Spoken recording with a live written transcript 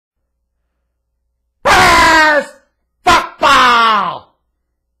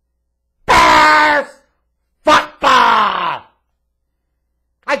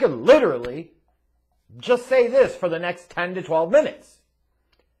could literally just say this for the next 10 to 12 minutes.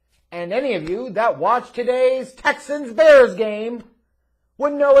 And any of you that watched today's Texans-Bears game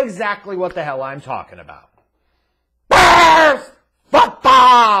would know exactly what the hell I'm talking about. Bears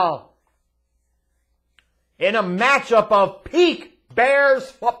football! In a matchup of peak Bears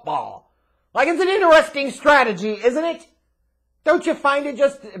football. Like, it's an interesting strategy, isn't it? Don't you find it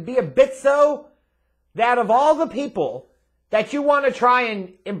just be a bit so that of all the people that you want to try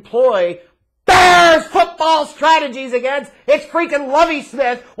and employ Bears football strategies against, it's freaking Lovie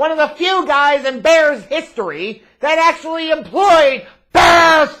Smith, one of the few guys in Bears history that actually employed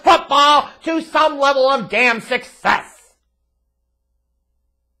Bears football to some level of damn success.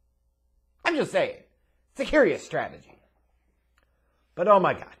 I'm just saying, it's a curious strategy. But oh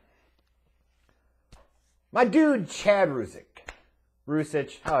my God. My dude, Chad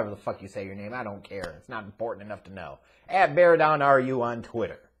Rusich, however the fuck you say your name, I don't care. It's not important enough to know. At BearDownRU on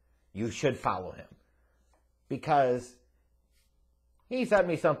Twitter. You should follow him. Because he sent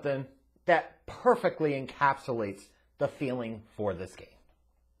me something that perfectly encapsulates the feeling for this game.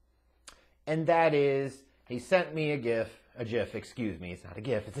 And that is, he sent me a GIF, it's not a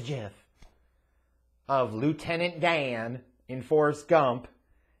GIF, it's a GIF, of Lieutenant Dan in Forrest Gump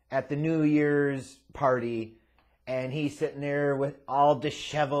at the New Year's party, and he's sitting there with all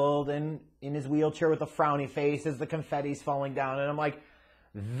disheveled and in his wheelchair with a frowny face as the confetti's falling down, and I'm like,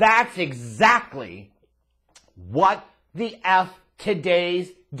 that's exactly what the F today's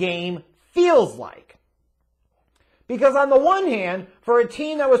game feels like. Because on the one hand, for a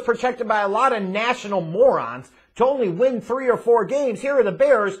team that was protected by a lot of national morons to only win 3 or 4 games, here are the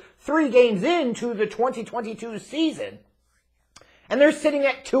Bears 3 games into the 2022 season, and they're sitting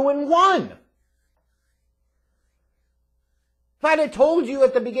at 2-1. If I'd have told you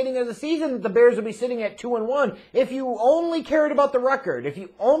at the beginning of the season that the Bears would be sitting at 2-1, if you only cared about the record, if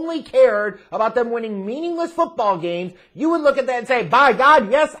you only cared about them winning meaningless football games, you would look at that and say, by God,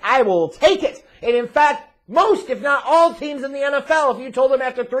 yes, I will take it. And in fact, most, if not all teams in the NFL, if you told them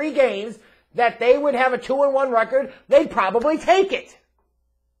after 3 games that they would have a 2-1 record, they'd probably take it.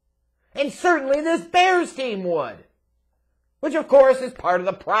 And certainly this Bears team would. Which, of course, is part of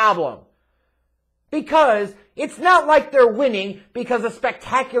the problem. Because it's not like they're winning because of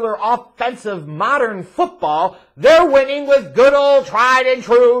spectacular offensive modern football. They're winning with good old tried and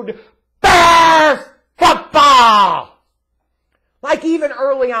true Bears football! Like even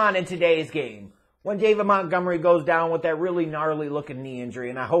early on in today's game, when David Montgomery goes down with that really gnarly looking knee injury,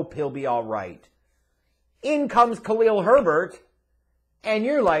 and I hope he'll be all right. In comes Khalil Herbert, and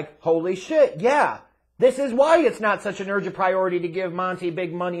you're like, holy shit, yeah. This is why it's not such an urgent priority to give Monty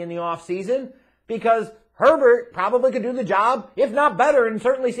big money in the offseason. Because Herbert probably could do the job, if not better, and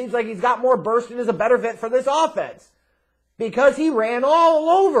certainly seems like he's got more burst and is a better fit for this offense. Because he ran all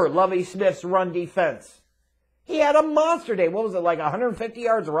over Lovie Smith's run defense. He had a monster day. What was it, like 150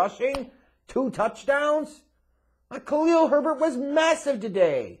 yards rushing? 2 touchdowns? Like Khalil Herbert was massive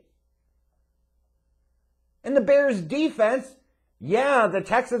today. And the Bears' defense, yeah, the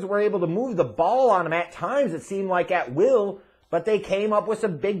Texans were able to move the ball on them at times, it seemed like at will, but they came up with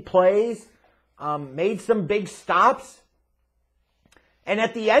some big plays. Made some big stops. And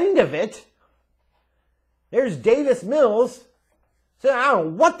at the end of it, there's Davis Mills. So I don't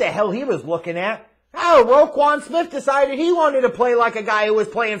know what the hell he was looking at. Oh, Roquan Smith decided he wanted to play like a guy who was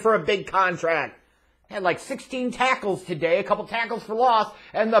playing for a big contract. Had like 16 tackles today, a couple tackles for loss,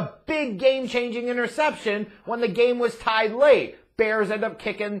 and the big game-changing interception when the game was tied late. Bears end up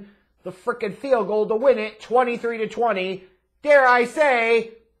kicking the frickin' field goal to win it, 23-20. Dare I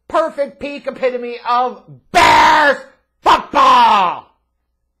say, perfect peak epitome of Bears football!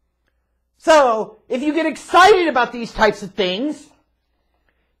 So, if you get excited about these types of things,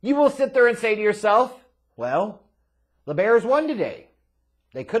 you will sit there and say to yourself, well, the Bears won today.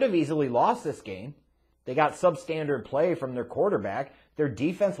 They could have easily lost this game. They got substandard play from their quarterback. Their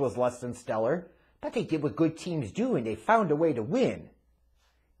defense was less than stellar. But they did what good teams do, and they found a way to win.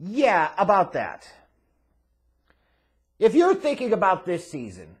 Yeah, about that. If you're thinking about this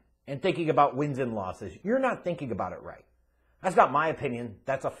season and thinking about wins and losses, you're not thinking about it right. That's not my opinion.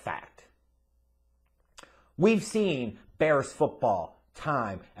 That's a fact. We've seen Bears football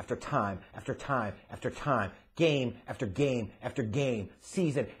time after time after time after time, game after game after game,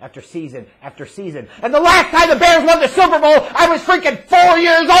 season after season after season. And the last time the Bears won the Super Bowl, I was freaking 4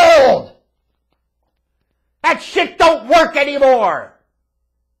 years old! That shit don't work anymore!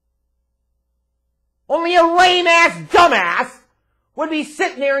 Only a lame-ass dumbass would be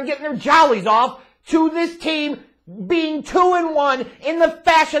sitting there and getting their jollies off to this team being 2-1 in the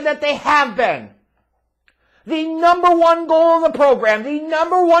fashion that they have been. The number one goal of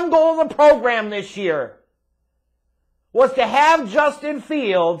the program this year was to have Justin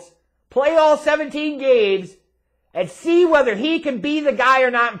Fields play all 17 games and see whether he can be the guy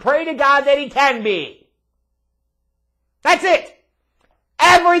or not and pray to God that he can be. That's it.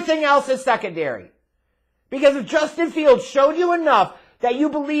 Everything else is secondary. Because if Justin Fields showed you enough that you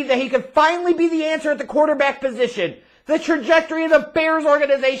believe that he could finally be the answer at the quarterback position, the trajectory of the Bears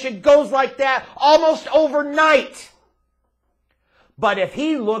organization goes like that almost overnight. But if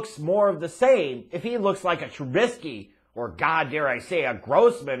he looks more of the same, if he looks like a Trubisky, or God dare I say a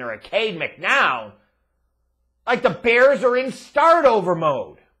Grossman or a Cade McNown, like the Bears are in start-over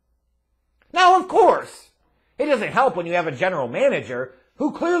mode. Now, of course, it doesn't help when you have a general manager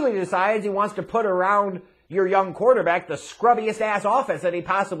who clearly decides he wants to put around your young quarterback the scrubbiest ass offense that he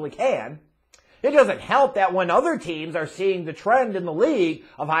possibly can. It doesn't help that when other teams are seeing the trend in the league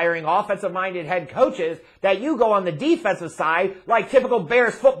of hiring offensive-minded head coaches, that you go on the defensive side like typical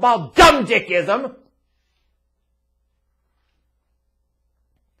Bears football dumb dickism.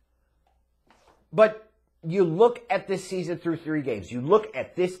 But you look at this season through 3 games. You look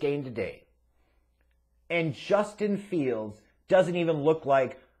at this game today. And Justin Fields doesn't even look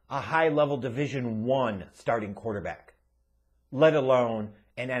like a high-level Division I starting quarterback, let alone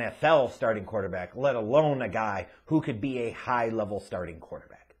an NFL starting quarterback, let alone a guy who could be a high-level starting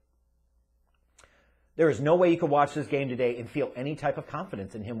quarterback. There is no way you could watch this game today and feel any type of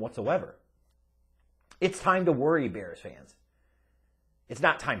confidence in him whatsoever. It's time to worry, Bears fans. It's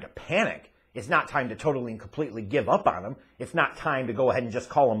not time to panic. It's not time to totally and completely give up on him. It's not time to go ahead and just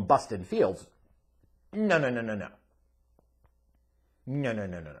call him busted Fields. No. No.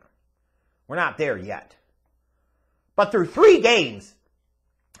 We're not there yet. But through 3 games,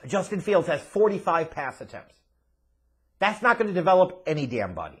 Justin Fields has 45 pass attempts. That's not going to develop any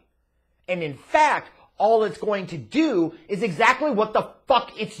damn body. And in fact, all it's going to do is exactly what the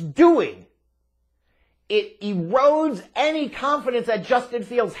fuck it's doing. It erodes any confidence that Justin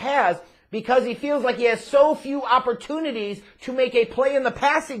Fields has because he feels like he has so few opportunities to make a play in the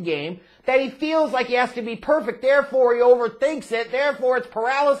passing game that he feels like he has to be perfect. Therefore, he overthinks it. Therefore, it's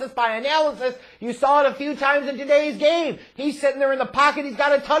paralysis by analysis. You saw it a few times in today's game. He's sitting there in the pocket. He's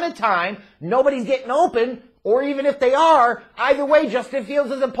got a ton of time. Nobody's getting open. Or even if they are, either way, Justin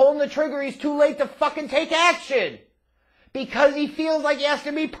Fields isn't pulling the trigger. He's too late to fucking take action. Because he feels like he has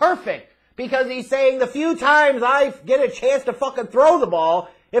to be perfect. Because he's saying the few times I get a chance to fucking throw the ball,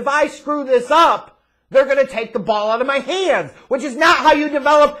 if I screw this up, they're going to take the ball out of my hands, which is not how you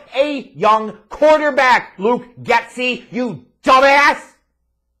develop a young quarterback, Luke Getsy, you dumbass.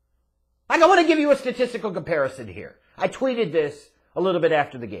 Like, I want to give you a statistical comparison here. I tweeted this a little bit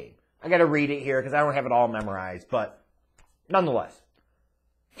after the game. I got to read it here because I don't have it all memorized, but nonetheless.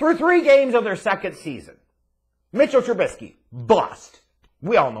 Through 3 games of their second season, Mitchell Trubisky, bust.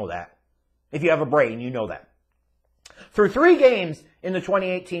 We all know that. If you have a brain, you know that. Through 3 games in the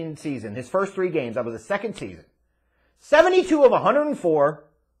 2018 season, his first 3 games, that was his second season, 72 of 104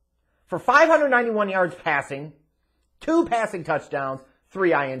 for 591 yards passing, 2 passing touchdowns,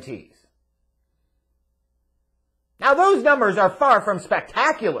 3 INTs. Now those numbers are far from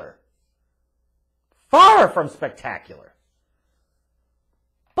spectacular. Far from spectacular.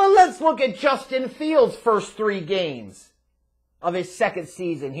 But let's look at Justin Fields' first 3 games of his second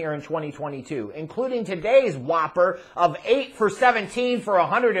season here in 2022, including today's whopper of 8 for 17 for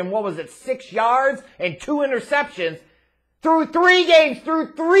 6 yards and 2 interceptions through 3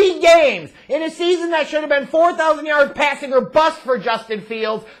 games, in a season that should have been 4,000 yards passing or bust for Justin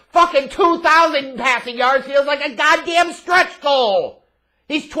Fields. Fucking 2,000 passing yards feels like a goddamn stretch goal.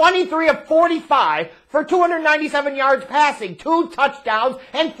 He's 23 of 45 for 297 yards passing, 2 touchdowns,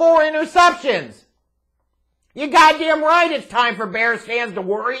 and 4 interceptions. You goddamn right it's time for Bears fans to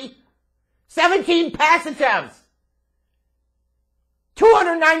worry. 17 pass attempts.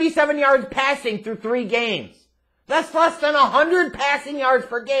 297 yards passing through 3 games. That's less than 100 passing yards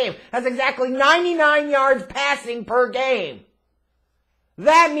per game. That's exactly 99 yards passing per game.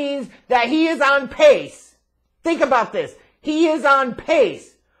 That means that he is on pace. Think about this. He is on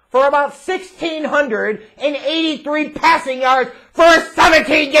pace for about 1,683 passing yards for a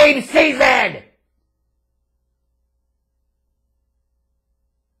 17-game season.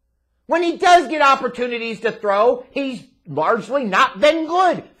 When he does get opportunities to throw, he's largely not been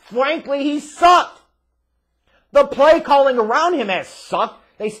good. Frankly, he's sucked. The play calling around him has sucked.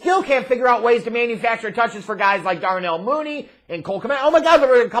 They still can't figure out ways to manufacture touches for guys like Darnell Mooney and Cole Kmet. Oh my God, there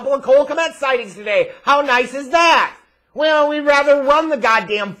were a couple of Cole Kmet sightings today. How nice is that? Well, we'd rather run the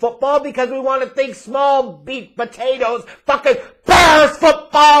goddamn football because we want to think small beef potatoes, fucking Bears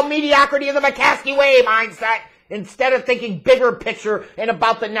football, mediocrity of the McCaskey way mindset, instead of thinking bigger picture and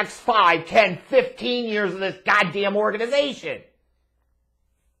about the next 5, 10, 15 years of this goddamn organization.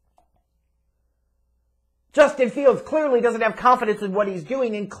 Justin Fields clearly doesn't have confidence in what he's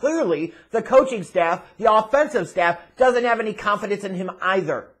doing, and clearly the coaching staff, the offensive staff, doesn't have any confidence in him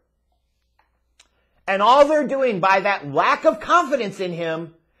either. And all they're doing by that lack of confidence in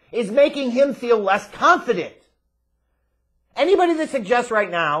him is making him feel less confident. Anybody that suggests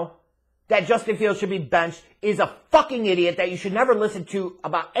right now that Justin Fields should be benched is a fucking idiot that you should never listen to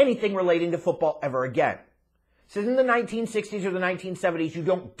about anything relating to football ever again. Since in the 1960s or the 1970s, you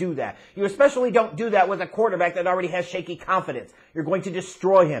don't do that. You especially don't do that with a quarterback that already has shaky confidence. You're going to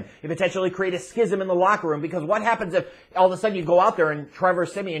destroy him. You potentially create a schism in the locker room, because what happens if all of a sudden you go out there and Trevor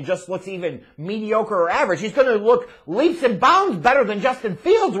Siemian just looks even mediocre or average? He's going to look leaps and bounds better than Justin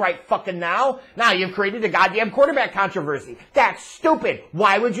Fields right fucking now. Now you've created a goddamn quarterback controversy. That's stupid.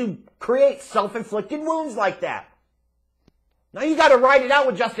 Why would you create self-inflicted wounds like that? Now you got to ride it out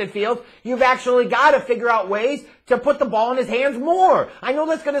with Justin Fields. You've actually got to figure out ways to put the ball in his hands more. I know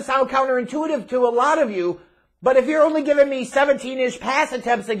that's going to sound counterintuitive to a lot of you, but if you're only giving me 17-ish pass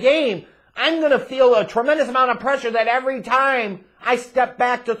attempts a game, I'm going to feel a tremendous amount of pressure that every time I step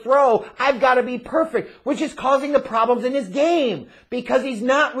back to throw, I've got to be perfect, which is causing the problems in his game, because he's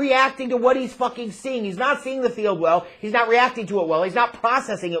not reacting to what he's fucking seeing. He's not seeing the field well. He's not reacting to it well. He's not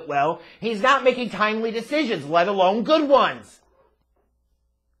processing it well. He's not making timely decisions, let alone good ones.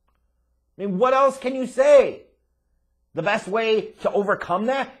 I mean, what else can you say? The best way to overcome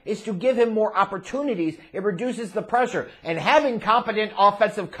that is to give him more opportunities. It reduces the pressure. And having competent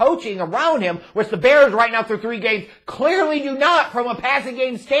offensive coaching around him, which the Bears right now through 3 games clearly do not from a passing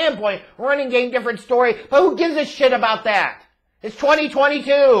game standpoint. Running game, different story. But who gives a shit about that? It's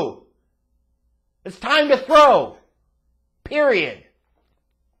 2022. It's time to throw. Period.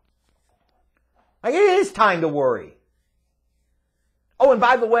 Like, it is time to worry. Oh, and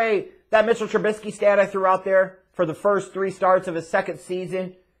by the way, that Mitchell Trubisky stat I threw out there for the first 3 starts of his second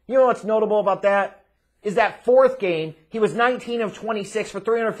season, you know what's notable about that? Is that 4th game, he was 19 of 26 for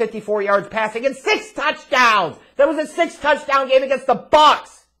 354 yards passing and 6 touchdowns. That was a 6-touchdown game against the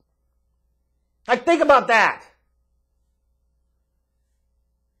Bucs. Like, think about that.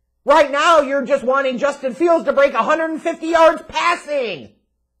 Right now, you're just wanting Justin Fields to break 150 yards passing.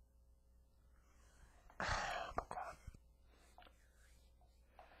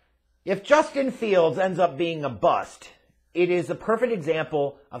 If Justin Fields ends up being a bust, it is a perfect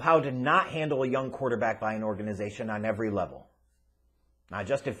example of how to not handle a young quarterback by an organization on every level. Now,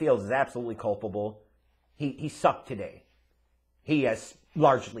 Justin Fields is absolutely culpable. He sucked today. He has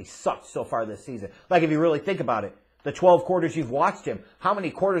largely sucked so far this season. Like, if you really think about it, the 12 quarters you've watched him, how many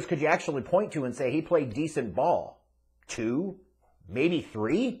quarters could you actually point to and say he played decent ball? 2? Maybe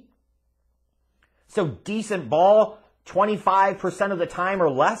 3? So decent ball 25% of the time or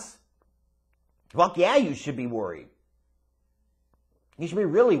less? Fuck yeah, you should be worried. You should be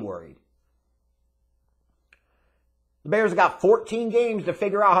really worried. The Bears have got 14 games to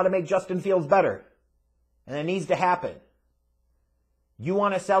figure out how to make Justin Fields better. And it needs to happen. You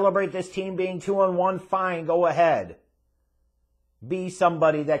want to celebrate this team being 2-1? Fine, go ahead. Be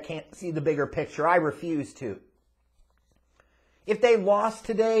somebody that can't see the bigger picture. I refuse to. If they lost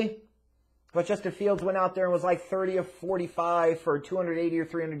today, but Justin Fields went out there and was like 30 of 45 for 280 or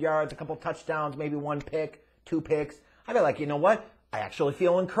 300 yards, a couple touchdowns, maybe 1 pick, 2 picks, I'd be like, you know what? I actually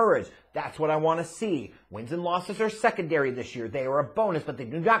feel encouraged. That's what I want to see. Wins and losses are secondary this year. They are a bonus, but they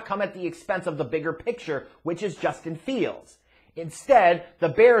do not come at the expense of the bigger picture, which is Justin Fields. Instead, the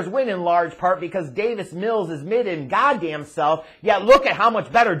Bears win in large part because Davis Mills is mid in goddamn self, yet look at how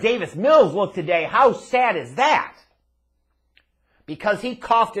much better Davis Mills looked today. How sad is that? Because he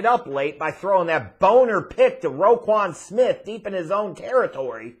coughed it up late by throwing that boner pick to Roquan Smith deep in his own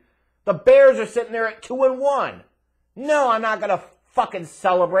territory. The Bears are sitting there at 2-1. No, I'm not going to fucking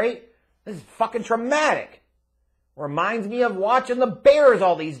celebrate. This is fucking traumatic. Reminds me of watching the Bears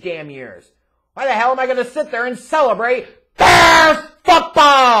all these damn years. Why the hell am I going to sit there and celebrate Bears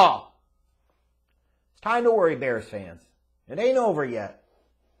football? It's time to worry, Bears fans. It ain't over yet.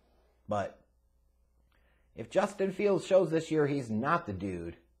 But if Justin Fields shows this year he's not the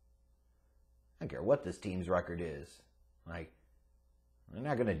dude, I don't care what this team's record is. Like, they're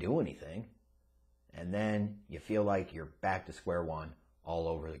not going to do anything. And then you feel like you're back to square one all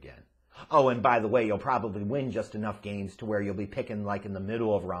over again. Oh, and by the way, you'll probably win just enough games to where you'll be picking like in the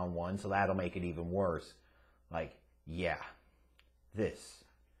middle of round 1, so that'll make it even worse. Like, yeah, this,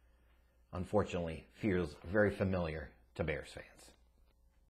 unfortunately, feels very familiar to Bears fans.